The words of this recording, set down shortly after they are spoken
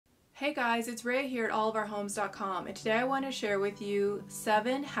Hey guys, it's Ray here at allofourhomes.com, and today I want to share with you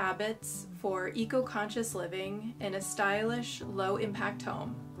 7 habits for eco-conscious living in a stylish, low-impact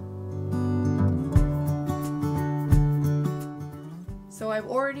home. So I've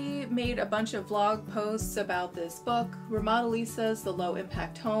already made a bunch of vlog posts about this book, Remodelista's The Low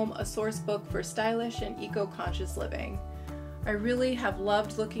Impact Home, a source book for stylish and eco-conscious living. I really have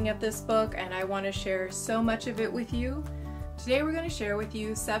loved looking at this book and I want to share so much of it with you. Today we're going to share with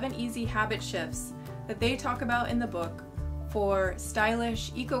you 7 easy habit shifts that they talk about in the book for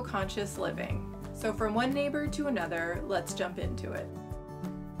stylish, eco-conscious living. So from one neighbor to another, let's jump into it.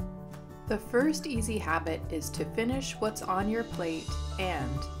 The first easy habit is to finish what's on your plate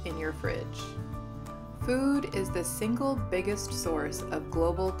and in your fridge. Food is the single biggest source of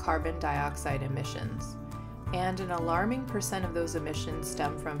global carbon dioxide emissions, and an alarming % of those emissions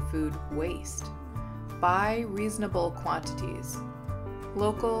stem from food waste. Buy reasonable quantities.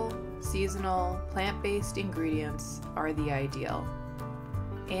 Local, seasonal, plant-based ingredients are the ideal.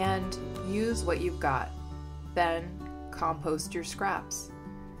 And use what you've got. Then compost your scraps.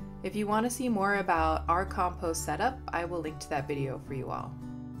 If you want to see more about our compost setup, I will link to that video for you all.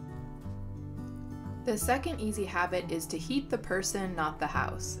 The second easy habit is to heat the person, not the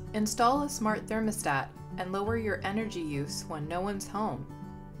house. Install a smart thermostat and lower your energy use when no one's home.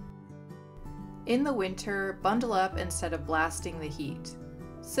 In the winter, bundle up instead of blasting the heat.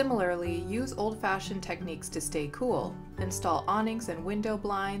 Similarly, use old-fashioned techniques to stay cool. Install awnings and window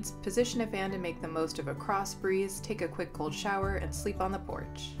blinds, position a fan to make the most of a cross breeze, take a quick cold shower, and sleep on the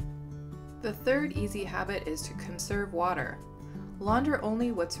porch. The third easy habit is to conserve water. Launder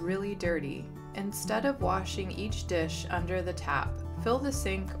only what's really dirty. Instead of washing each dish under the tap, fill the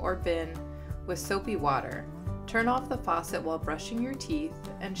sink or bin with soapy water. Turn off the faucet while brushing your teeth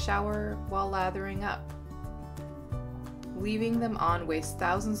and shower while lathering up. Leaving them on wastes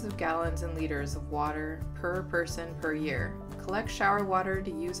thousands of gallons and liters of water per person per year. Collect shower water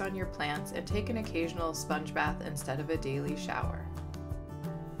to use on your plants and take an occasional sponge bath instead of a daily shower.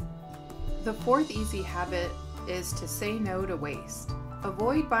 The fourth easy habit is to say no to waste.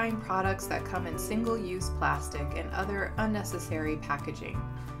 Avoid buying products that come in single-use plastic and other unnecessary packaging.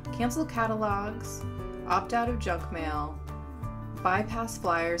 Cancel catalogs, opt out of junk mail, bypass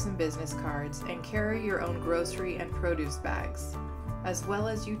flyers and business cards, and carry your own grocery and produce bags, as well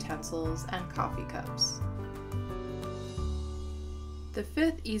as utensils and coffee cups. The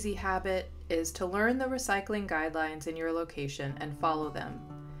fifth easy habit is to learn the recycling guidelines in your location and follow them.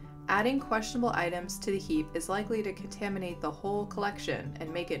 Adding questionable items to the heap is likely to contaminate the whole collection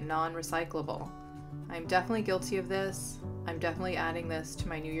and make it non-recyclable. I'm definitely guilty of this. I'm definitely adding this to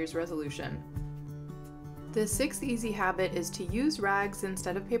my New Year's resolution. The sixth easy habit is to use rags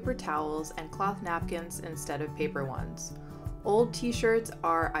instead of paper towels and cloth napkins instead of paper ones. Old t-shirts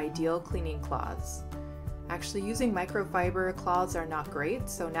are ideal cleaning cloths. Actually, using microfiber cloths are not great,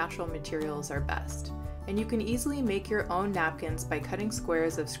 so natural materials are best. And you can easily make your own napkins by cutting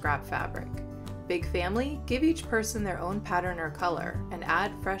squares of scrap fabric. Big family, give each person their own pattern or color, and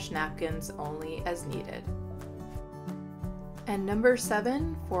add fresh napkins only as needed. And number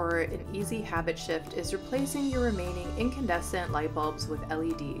 7 for an easy habit shift is replacing your remaining incandescent light bulbs with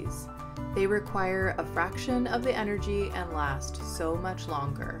LEDs. They require a fraction of the energy and last so much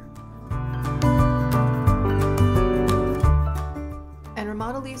longer. And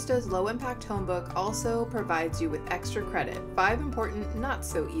Remodelista's Low Impact Home Book also provides you with extra credit, 5 important not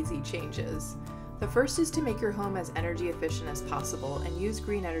so easy changes. The first is to make your home as energy efficient as possible and use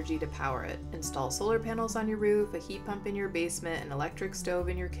green energy to power it. Install solar panels on your roof, a heat pump in your basement, an electric stove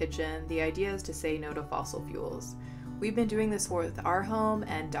in your kitchen. The idea is to say no to fossil fuels. We've been doing this with our home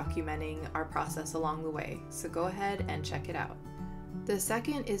and documenting our process along the way, so go ahead and check it out. The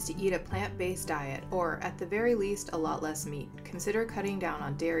second is to eat a plant-based diet, or at the very least a lot less meat. Consider cutting down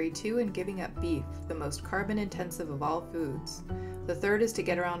on dairy too and giving up beef, the most carbon-intensive of all foods. The third is to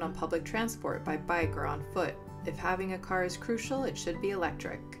get around on public transport by bike or on foot. If having a car is crucial, it should be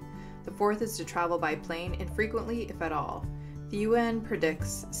electric. The fourth is to travel by plane infrequently, if at all. The UN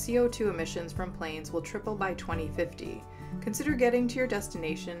predicts CO2 emissions from planes will triple by 2050. Consider getting to your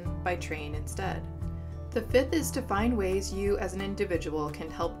destination by train instead. The fifth is to find ways you as an individual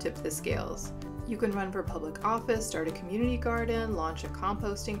can help tip the scales. You can run for public office, start a community garden, launch a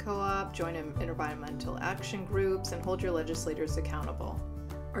composting co-op, join environmental action groups, and hold your legislators accountable.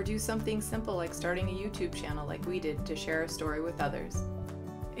 Or do something simple like starting a YouTube channel like we did to share our story with others.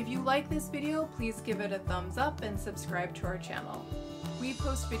 If you like this video, please give it a thumbs up and subscribe to our channel. We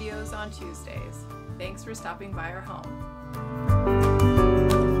post videos on Tuesdays. Thanks for stopping by our home.